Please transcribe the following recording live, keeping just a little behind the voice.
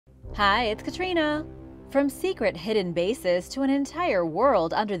Hi, it's Katrina. From secret hidden bases to an entire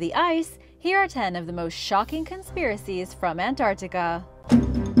world under the ice, here are 10 of the most shocking conspiracies from Antarctica.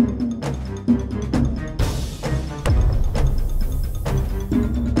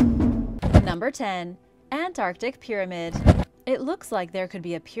 Number 10. Antarctic Pyramid. It looks like there could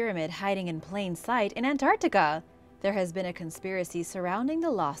be a pyramid hiding in plain sight in Antarctica. There has been a conspiracy surrounding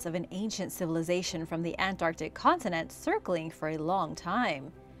the loss of an ancient civilization from the Antarctic continent circling for a long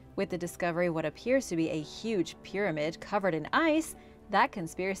time. With the discovery of what appears to be a huge pyramid covered in ice, that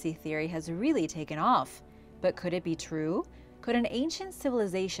conspiracy theory has really taken off. But could it be true? Could an ancient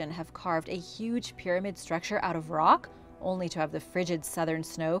civilization have carved a huge pyramid structure out of rock, only to have the frigid southern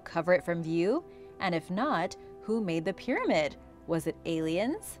snow cover it from view? And if not, who made the pyramid? Was it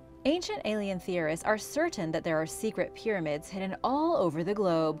aliens? Ancient alien theorists are certain that there are secret pyramids hidden all over the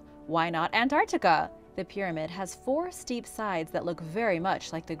globe. Why not Antarctica? The pyramid has 4 steep sides that look very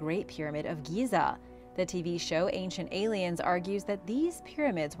much like the Great Pyramid of Giza. The TV show Ancient Aliens argues that these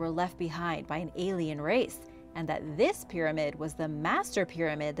pyramids were left behind by an alien race, and that this pyramid was the master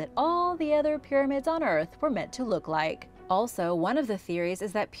pyramid that all the other pyramids on Earth were meant to look like. Also, one of the theories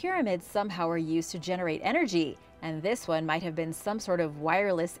is that pyramids somehow were used to generate energy, and this one might have been some sort of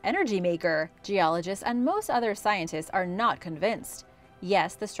wireless energy maker. Geologists and most other scientists are not convinced.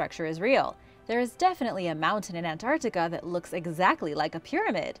 Yes, the structure is real. There is definitely a mountain in Antarctica that looks exactly like a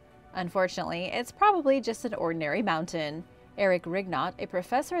pyramid. Unfortunately, it's probably just an ordinary mountain. Eric Rignot, a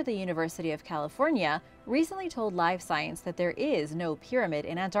professor at the University of California, recently told Live Science that there is no pyramid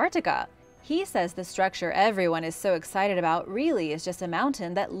in Antarctica. He says the structure everyone is so excited about really is just a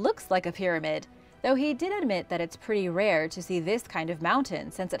mountain that looks like a pyramid, though he did admit that it's pretty rare to see this kind of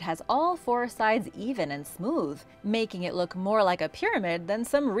mountain since it has all 4 sides even and smooth, making it look more like a pyramid than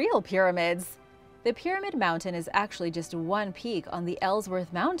some real pyramids. The Pyramid Mountain is actually just one peak on the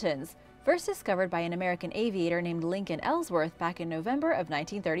Ellsworth Mountains, first discovered by an American aviator named Lincoln Ellsworth back in November of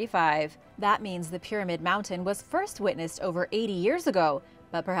 1935. That means the Pyramid Mountain was first witnessed over 80 years ago,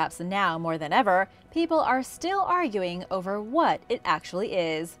 but perhaps now more than ever, people are still arguing over what it actually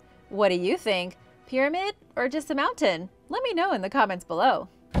is. What do you think? Pyramid or just a mountain? Let me know in the comments below.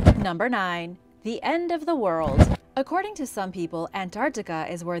 Number 9. The end of the world. According to some people, Antarctica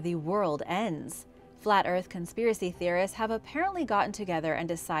is where the world ends. Flat Earth conspiracy theorists have apparently gotten together and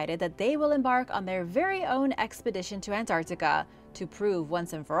decided that they will embark on their very own expedition to Antarctica to prove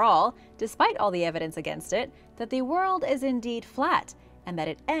once and for all, despite all the evidence against it, that the world is indeed flat and that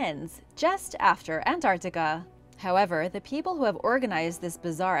it ends just after Antarctica. However, the people who have organized this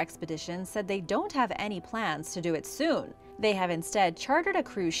bizarre expedition said they don't have any plans to do it soon. They have instead chartered a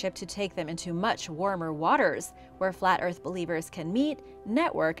cruise ship to take them into much warmer waters, where flat Earth believers can meet,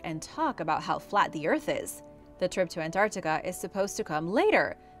 network, and talk about how flat the Earth is. The trip to Antarctica is supposed to come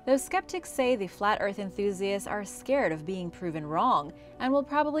later, though skeptics say the flat Earth enthusiasts are scared of being proven wrong and will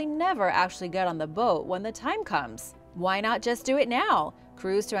probably never actually get on the boat when the time comes. Why not just do it now?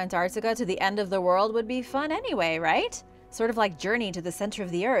 Cruise to Antarctica to the end of the world would be fun anyway, right? Sort of like Journey to the Center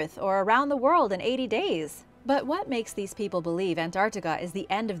of the Earth or Around the World in 80 days. But what makes these people believe Antarctica is the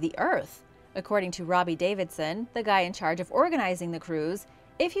end of the Earth? According to Robbie Davidson, the guy in charge of organizing the cruise,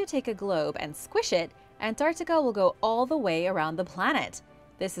 if you take a globe and squish it, Antarctica will go all the way around the planet.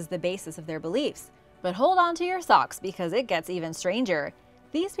 This is the basis of their beliefs. But hold on to your socks because it gets even stranger.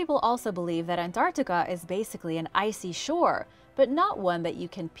 These people also believe that Antarctica is basically an icy shore, but not one that you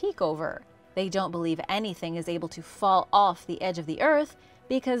can peek over. They don't believe anything is able to fall off the edge of the Earth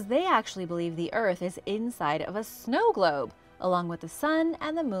because they actually believe the Earth is inside of a snow globe, along with the sun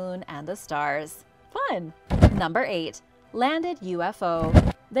and the moon and the stars. Fun! Number 8. Landed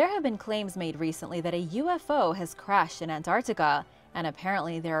UFO. There have been claims made recently that a UFO has crashed in Antarctica, and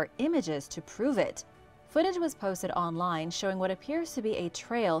apparently there are images to prove it. Footage was posted online showing what appears to be a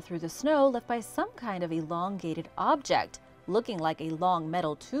trail through the snow left by some kind of elongated object, looking like a long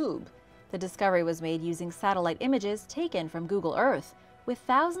metal tube. The discovery was made using satellite images taken from Google Earth, with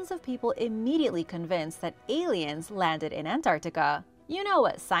thousands of people immediately convinced that aliens landed in Antarctica. You know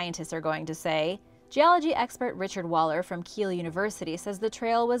what scientists are going to say. Geology expert Richard Waller from Keele University says the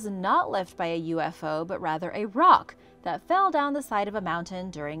trail was not left by a UFO, but rather a rock that fell down the side of a mountain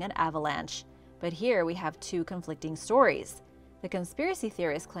during an avalanche. But here we have 2 conflicting stories. The conspiracy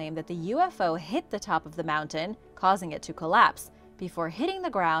theorists claim that the UFO hit the top of the mountain, causing it to collapse, before hitting the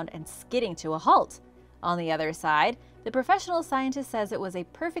ground and skidding to a halt. On the other side, the professional scientist says it was a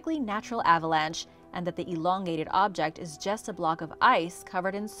perfectly natural avalanche and that the elongated object is just a block of ice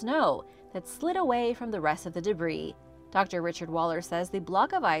covered in snow that slid away from the rest of the debris. Dr. Richard Waller says the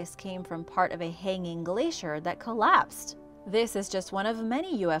block of ice came from part of a hanging glacier that collapsed. This is just one of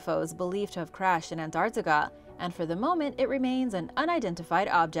many UFOs believed to have crashed in Antarctica, and for the moment it remains an unidentified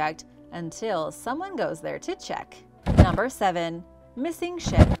object until someone goes there to check. Number 7. Missing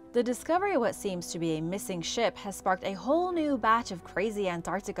ship. The discovery of what seems to be a missing ship has sparked a whole new batch of crazy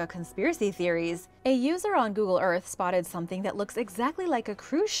Antarctica conspiracy theories. A user on Google Earth spotted something that looks exactly like a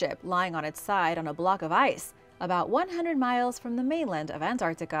cruise ship lying on its side on a block of ice, about 100 miles from the mainland of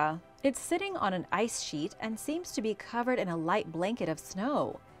Antarctica. It's sitting on an ice sheet and seems to be covered in a light blanket of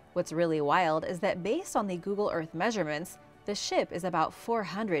snow. What's really wild is that based on the Google Earth measurements, the ship is about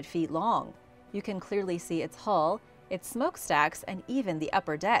 400 feet long. You can clearly see its hull, its smokestacks, and even the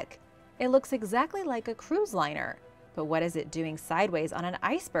upper deck. It looks exactly like a cruise liner. But what is it doing sideways on an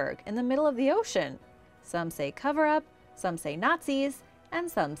iceberg in the middle of the ocean? Some say cover-up, some say Nazis, and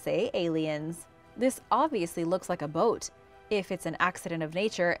some say aliens. This obviously looks like a boat. If it's an accident of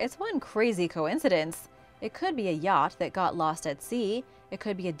nature, it's one crazy coincidence. It could be a yacht that got lost at sea, it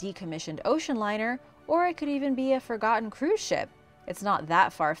could be a decommissioned ocean liner, or it could even be a forgotten cruise ship. It's not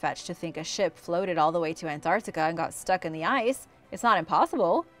that far-fetched to think a ship floated all the way to Antarctica and got stuck in the ice. It's not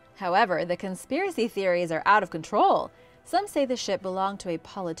impossible. However, the conspiracy theories are out of control. Some say the ship belonged to a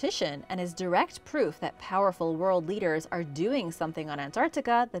politician and is direct proof that powerful world leaders are doing something on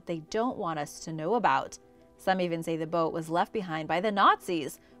Antarctica that they don't want us to know about. Some even say the boat was left behind by the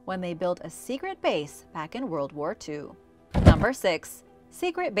Nazis when they built a secret base back in World War II. Number 6.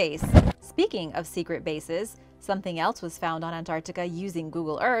 Secret base. Speaking of secret bases, something else was found on Antarctica using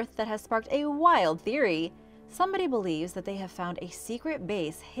Google Earth that has sparked a wild theory. Somebody believes that they have found a secret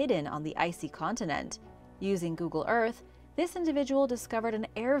base hidden on the icy continent. Using Google Earth, this individual discovered an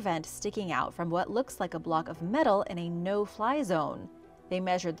air vent sticking out from what looks like a block of metal in a no-fly zone. They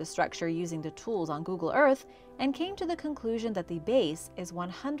measured the structure using the tools on Google Earth and came to the conclusion that the base is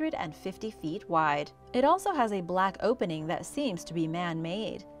 150 feet wide. It also has a black opening that seems to be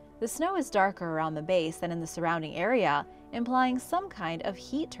man-made. The snow is darker around the base than in the surrounding area, implying some kind of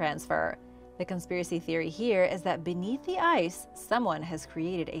heat transfer. The conspiracy theory here is that beneath the ice, someone has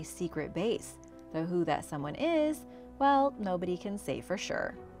created a secret base. Though who that someone is, well, nobody can say for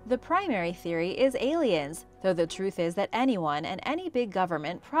sure. The primary theory is aliens, though the truth is that anyone and any big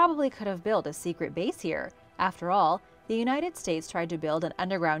government probably could have built a secret base here. After all, the United States tried to build an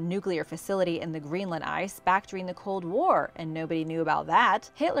underground nuclear facility in the Greenland ice back during the Cold War, and nobody knew about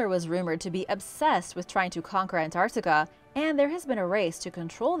that. Hitler was rumored to be obsessed with trying to conquer Antarctica, and there has been a race to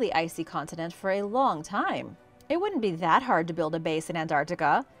control the icy continent for a long time. It wouldn't be that hard to build a base in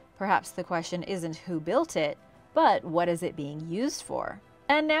Antarctica. Perhaps the question isn't who built it, but what is it being used for?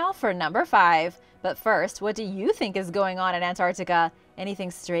 And now for number 5. But first, what do you think is going on in Antarctica? Anything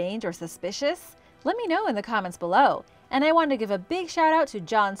strange or suspicious? Let me know in the comments below. And I want to give a big shout out to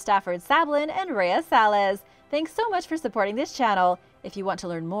John Stafford Sablin and Rhea Salas. Thanks so much for supporting this channel. If you want to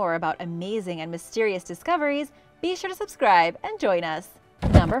learn more about amazing and mysterious discoveries, be sure to subscribe and join us.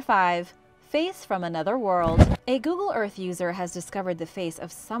 Number 5. Face from another world. A Google Earth user has discovered the face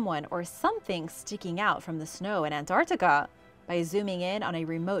of someone or something sticking out from the snow in Antarctica. By zooming in on a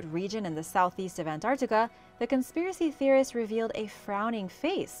remote region in the southeast of Antarctica, the conspiracy theorist revealed a frowning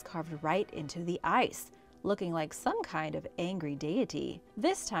face carved right into the ice, looking like some kind of angry deity.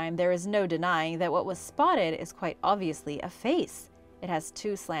 This time, there is no denying that what was spotted is quite obviously a face. It has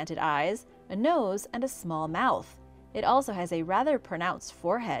 2 slanted eyes, a nose, and a small mouth. It also has a rather pronounced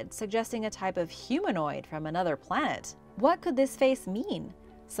forehead, suggesting a type of humanoid from another planet. What could this face mean?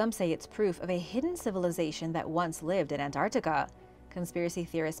 Some say it's proof of a hidden civilization that once lived in Antarctica. Conspiracy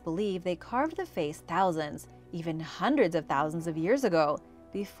theorists believe they carved the face thousands, even hundreds of thousands of years ago,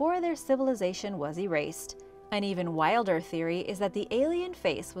 before their civilization was erased. An even wilder theory is that the alien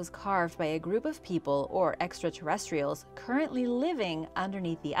face was carved by a group of people or extraterrestrials currently living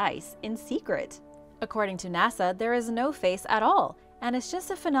underneath the ice in secret. According to NASA, there is no face at all, and it's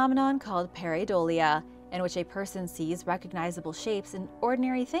just a phenomenon called pareidolia, in which a person sees recognizable shapes in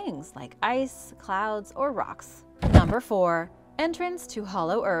ordinary things like ice, clouds, or rocks. Number 4. Entrance to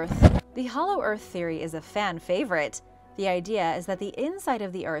Hollow Earth. The Hollow Earth theory is a fan favorite. The idea is that the inside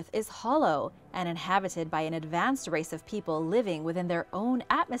of the Earth is hollow and inhabited by an advanced race of people living within their own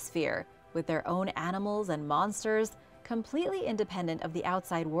atmosphere, with their own animals and monsters, completely independent of the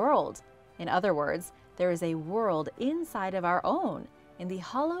outside world. In other words, there is a world inside of our own, in the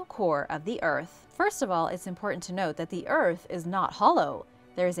hollow core of the Earth. First of all, it's important to note that the Earth is not hollow.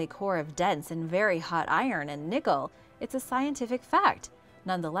 There is a core of dense and very hot iron and nickel. It's a scientific fact.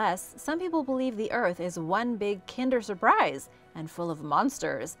 Nonetheless, some people believe the Earth is one big Kinder Surprise and full of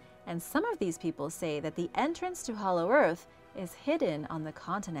monsters, and some of these people say that the entrance to Hollow Earth is hidden on the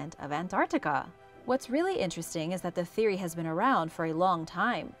continent of Antarctica. What's really interesting is that the theory has been around for a long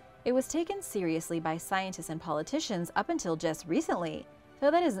time. It was taken seriously by scientists and politicians up until just recently, though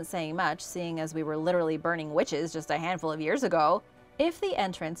that isn't saying much, seeing as we were literally burning witches just a handful of years ago. If the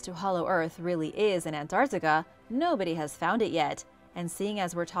entrance to Hollow Earth really is in Antarctica, nobody has found it yet, and seeing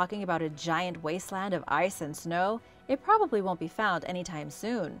as we're talking about a giant wasteland of ice and snow, it probably won't be found anytime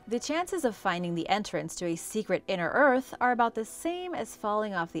soon. The chances of finding the entrance to a secret inner Earth are about the same as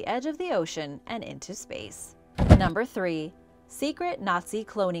falling off the edge of the ocean and into space. Number 3. Secret Nazi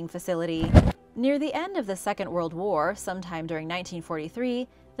cloning facility. Near the end of the Second World War, sometime during 1943,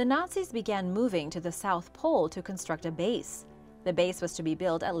 the Nazis began moving to the South Pole to construct a base. The base was to be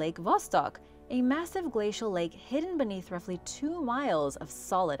built at Lake Vostok, a massive glacial lake hidden beneath roughly 2 miles of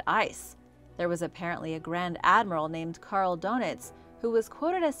solid ice. There was apparently a Grand Admiral named Karl Donitz who was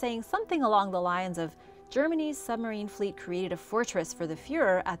quoted as saying something along the lines of, "Germany's submarine fleet created a fortress for the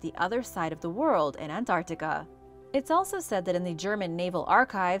Führer at the other side of the world in Antarctica." It's also said that in the German naval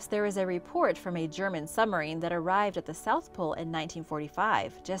archives there is a report from a German submarine that arrived at the South Pole in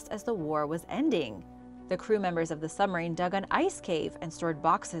 1945, just as the war was ending. The crew members of the submarine dug an ice cave and stored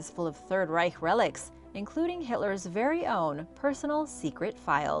boxes full of Third Reich relics, including Hitler's very own personal secret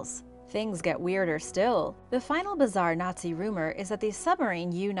files. Things get weirder still. The final bizarre Nazi rumor is that the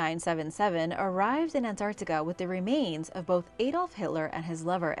submarine U-977 arrived in Antarctica with the remains of both Adolf Hitler and his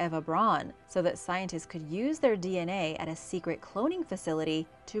lover Eva Braun, so that scientists could use their DNA at a secret cloning facility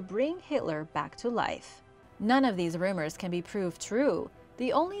to bring Hitler back to life. None of these rumors can be proved true.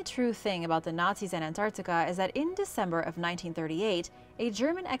 The only true thing about the Nazis and Antarctica is that in December of 1938, a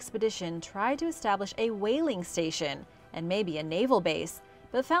German expedition tried to establish a whaling station and maybe a naval base,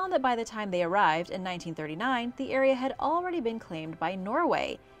 but found that by the time they arrived in 1939, the area had already been claimed by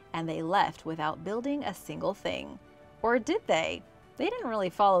Norway, and they left without building a single thing. Or did they? They didn't really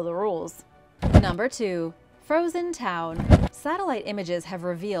follow the rules. Number 2. Frozen Town. Satellite images have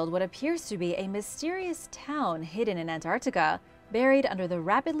revealed what appears to be a mysterious town hidden in Antarctica, buried under the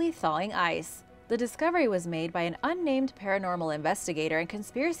rapidly thawing ice. The discovery was made by an unnamed paranormal investigator and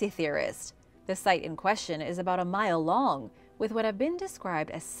conspiracy theorist. The site in question is about a mile long, with what have been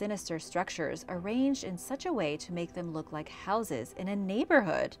described as sinister structures arranged in such a way to make them look like houses in a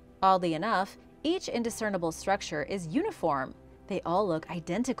neighborhood. Oddly enough, each indiscernible structure is uniform. They all look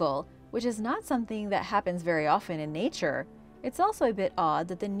identical, which is not something that happens very often in nature. It's also a bit odd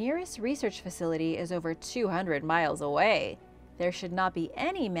that the nearest research facility is over 200 miles away. There should not be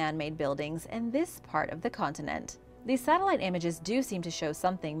any man-made buildings in this part of the continent. These satellite images do seem to show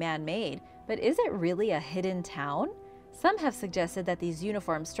something man-made, but is it really a hidden town? Some have suggested that these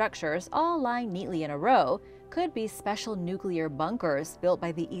uniform structures, all lying neatly in a row, could be special nuclear bunkers built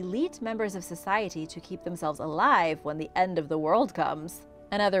by the elite members of society to keep themselves alive when the end of the world comes.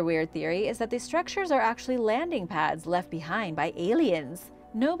 Another weird theory is that these structures are actually landing pads left behind by aliens.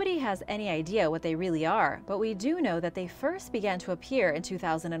 Nobody has any idea what they really are, but we do know that they first began to appear in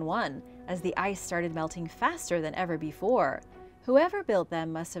 2001, as the ice started melting faster than ever before. Whoever built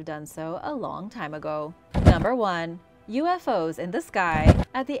them must have done so a long time ago. Number 1. UFOs in the sky.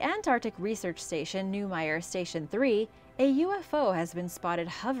 At the Antarctic Research Station Neumayer Station 3, a UFO has been spotted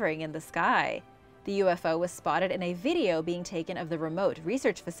hovering in the sky. The UFO was spotted in a video being taken of the remote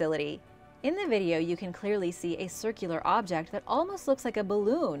research facility. In the video, you can clearly see a circular object that almost looks like a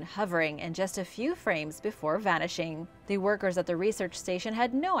balloon hovering in just a few frames before vanishing. The workers at the research station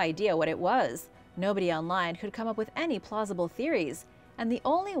had no idea what it was. Nobody online could come up with any plausible theories, and the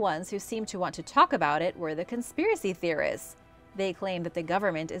only ones who seemed to want to talk about it were the conspiracy theorists. They claim that the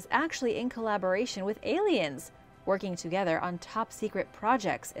government is actually in collaboration with aliens, working together on top-secret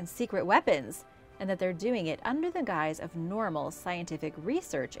projects and secret weapons, and that they're doing it under the guise of normal scientific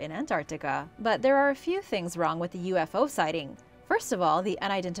research in Antarctica. But there are a few things wrong with the UFO sighting. First of all, the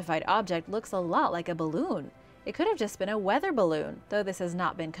unidentified object looks a lot like a balloon. It could have just been a weather balloon, though this has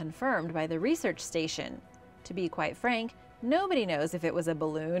not been confirmed by the research station. To be quite frank, nobody knows if it was a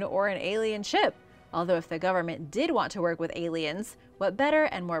balloon or an alien ship. Although if the government did want to work with aliens, what better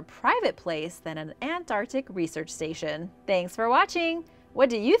and more private place than an Antarctic research station? Thanks for watching! What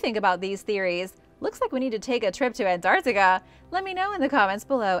do you think about these theories? Looks like we need to take a trip to Antarctica. Let me know in the comments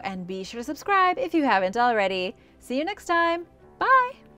below and be sure to subscribe if you haven't already. See you next time. Bye!